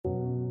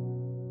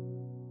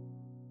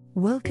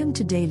Welcome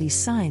to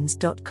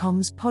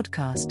dailysigns.com's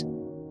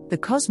podcast. The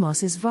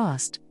cosmos is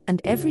vast,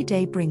 and every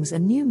day brings a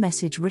new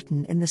message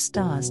written in the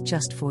stars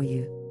just for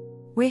you.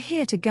 We're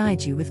here to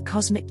guide you with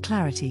cosmic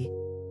clarity.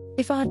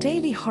 If our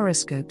daily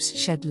horoscopes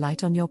shed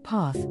light on your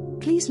path,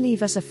 please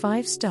leave us a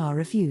 5-star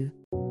review.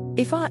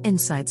 If our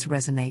insights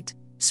resonate,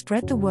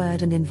 spread the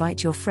word and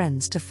invite your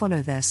friends to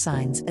follow their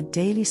signs at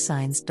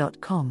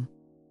dailysigns.com.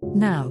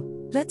 Now,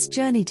 let's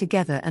journey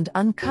together and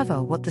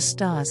uncover what the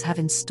stars have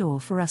in store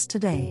for us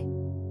today.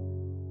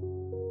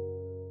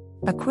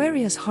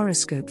 Aquarius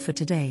horoscope for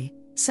today,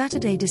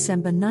 Saturday,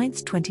 December 9,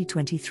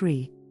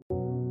 2023.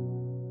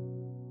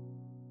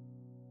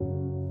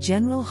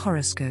 General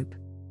horoscope.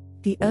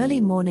 The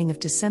early morning of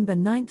December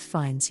 9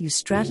 finds you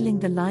straddling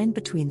the line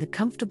between the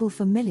comfortable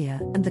familiar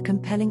and the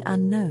compelling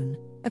unknown,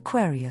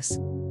 Aquarius.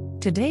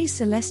 Today's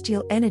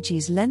celestial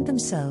energies lend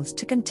themselves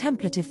to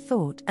contemplative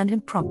thought and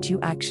impromptu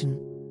action.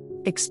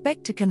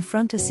 Expect to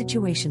confront a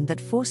situation that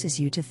forces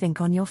you to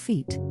think on your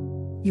feet.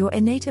 Your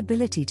innate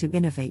ability to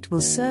innovate will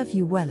serve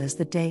you well as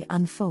the day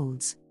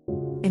unfolds.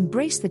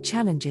 Embrace the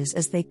challenges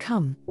as they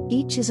come,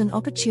 each is an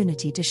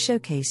opportunity to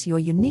showcase your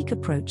unique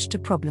approach to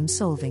problem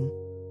solving.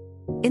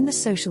 In the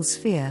social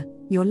sphere,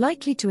 you're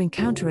likely to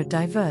encounter a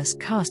diverse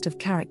cast of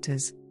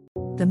characters.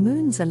 The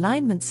moon's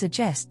alignment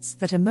suggests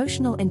that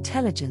emotional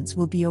intelligence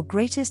will be your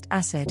greatest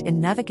asset in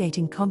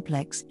navigating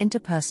complex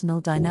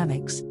interpersonal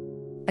dynamics.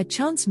 A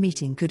chance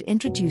meeting could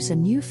introduce a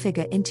new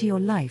figure into your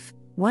life,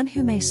 one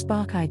who may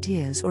spark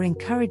ideas or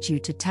encourage you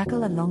to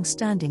tackle a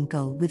long-standing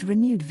goal with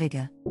renewed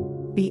vigor.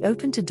 Be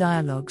open to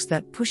dialogues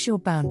that push your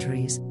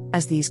boundaries,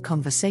 as these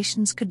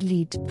conversations could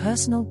lead to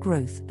personal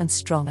growth and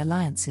strong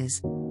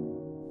alliances.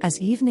 As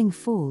evening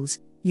falls,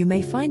 you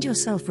may find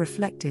yourself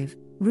reflective,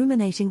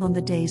 ruminating on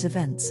the day's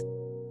events.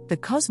 The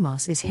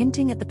cosmos is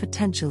hinting at the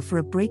potential for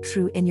a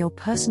breakthrough in your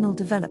personal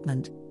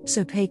development,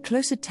 so pay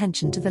close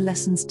attention to the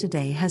lessons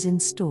today has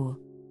in store.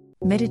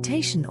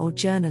 Meditation or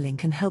journaling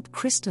can help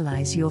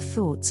crystallize your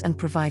thoughts and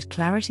provide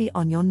clarity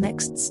on your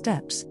next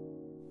steps.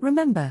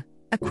 Remember,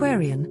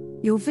 Aquarian,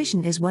 your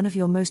vision is one of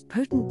your most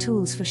potent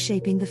tools for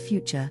shaping the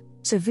future,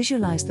 so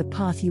visualize the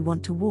path you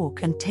want to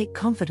walk and take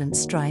confident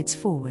strides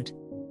forward.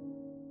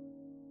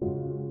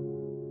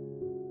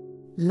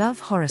 Love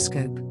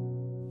horoscope.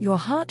 Your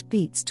heart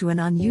beats to an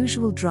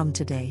unusual drum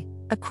today,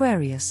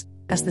 Aquarius,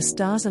 as the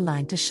stars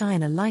align to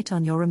shine a light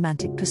on your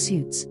romantic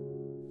pursuits.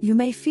 You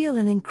may feel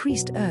an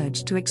increased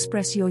urge to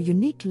express your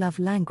unique love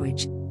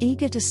language,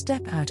 eager to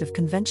step out of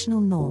conventional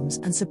norms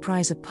and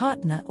surprise a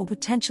partner or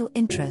potential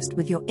interest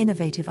with your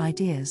innovative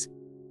ideas.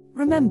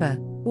 Remember,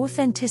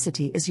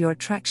 authenticity is your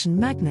attraction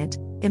magnet,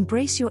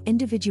 embrace your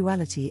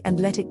individuality and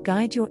let it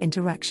guide your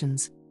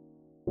interactions.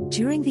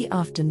 During the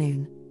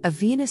afternoon, a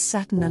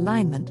Venus-Saturn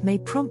alignment may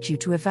prompt you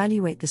to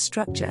evaluate the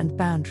structure and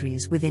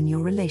boundaries within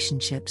your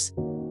relationships.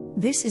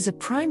 This is a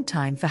prime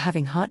time for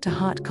having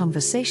heart-to-heart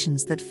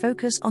conversations that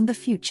focus on the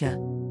future.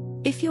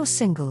 If you're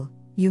single,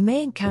 you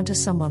may encounter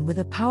someone with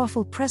a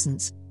powerful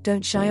presence.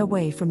 Don't shy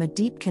away from a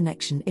deep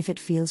connection if it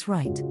feels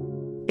right.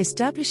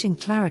 Establishing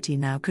clarity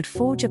now could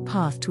forge a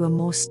path to a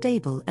more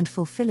stable and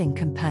fulfilling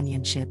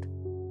companionship.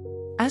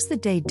 As the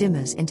day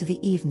dimmers into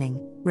the evening,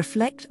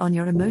 reflect on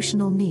your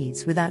emotional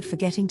needs without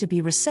forgetting to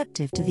be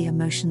receptive to the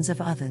emotions of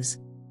others.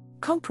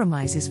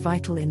 Compromise is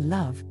vital in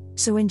love,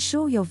 so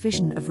ensure your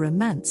vision of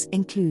romance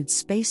includes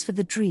space for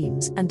the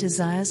dreams and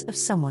desires of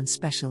someone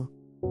special.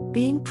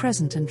 Being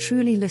present and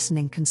truly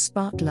listening can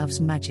spark love's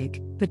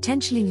magic,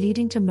 potentially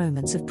leading to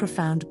moments of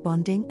profound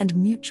bonding and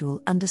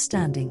mutual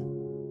understanding.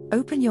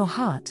 Open your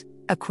heart,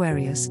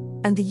 Aquarius,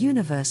 and the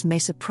universe may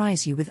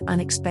surprise you with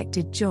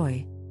unexpected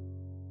joy.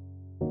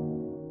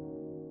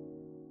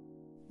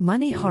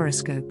 Money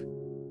horoscope.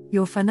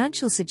 Your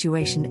financial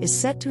situation is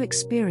set to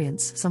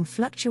experience some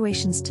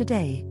fluctuations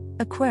today,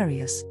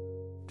 Aquarius.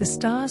 The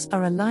stars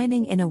are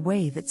aligning in a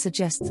way that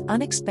suggests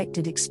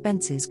unexpected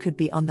expenses could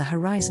be on the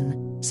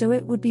horizon, so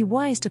it would be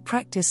wise to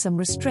practice some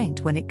restraint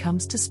when it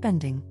comes to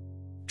spending.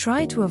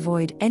 Try to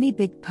avoid any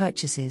big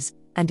purchases,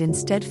 and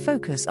instead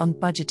focus on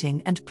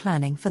budgeting and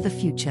planning for the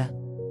future.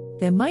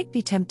 There might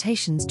be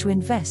temptations to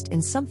invest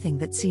in something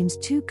that seems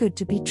too good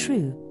to be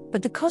true,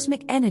 but the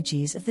cosmic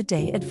energies of the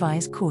day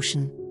advise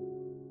caution.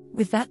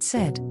 With that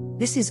said,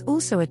 this is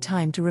also a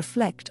time to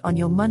reflect on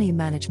your money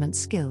management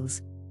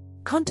skills.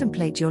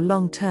 Contemplate your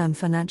long-term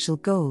financial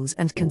goals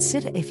and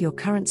consider if your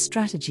current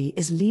strategy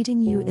is leading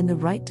you in the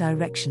right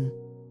direction.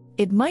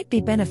 It might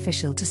be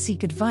beneficial to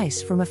seek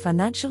advice from a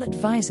financial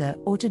advisor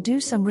or to do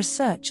some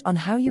research on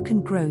how you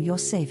can grow your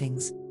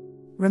savings.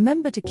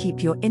 Remember to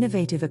keep your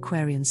innovative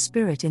Aquarian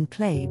spirit in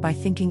play by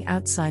thinking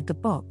outside the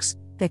box.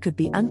 There could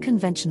be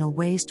unconventional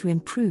ways to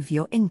improve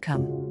your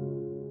income.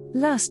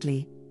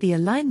 Lastly, the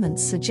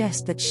alignments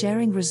suggest that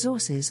sharing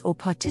resources or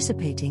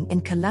participating in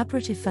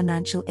collaborative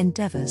financial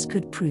endeavors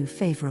could prove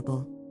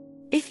favorable.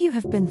 If you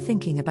have been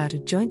thinking about a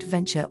joint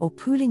venture or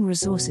pooling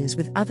resources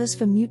with others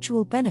for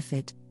mutual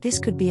benefit, this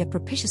could be a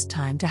propitious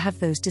time to have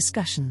those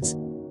discussions.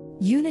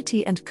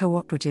 Unity and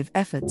cooperative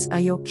efforts are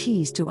your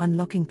keys to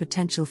unlocking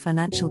potential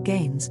financial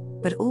gains,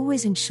 but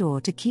always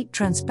ensure to keep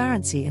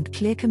transparency and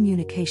clear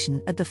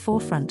communication at the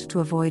forefront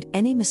to avoid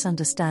any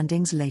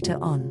misunderstandings later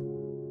on.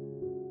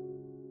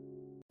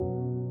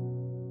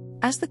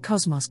 As the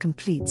cosmos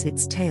completes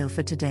its tale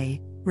for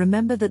today,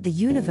 remember that the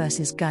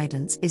universe's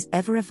guidance is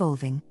ever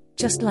evolving,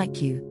 just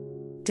like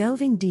you.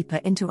 Delving deeper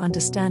into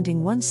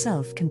understanding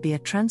oneself can be a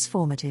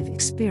transformative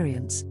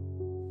experience.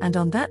 And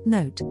on that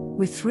note,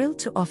 we're thrilled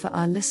to offer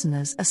our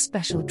listeners a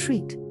special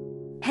treat.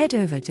 Head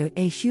over to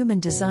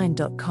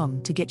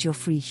ahumandesign.com to get your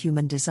free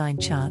human design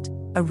chart,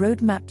 a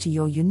roadmap to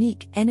your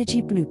unique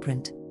energy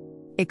blueprint.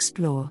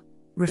 Explore,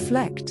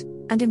 reflect,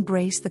 and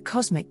embrace the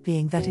cosmic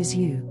being that is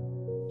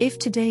you. If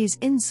today's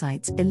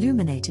insights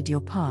illuminated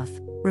your path,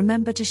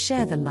 remember to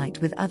share the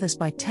light with others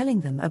by telling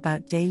them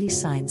about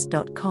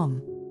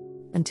dailysigns.com.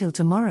 Until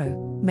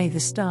tomorrow, may the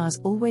stars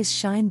always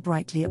shine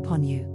brightly upon you.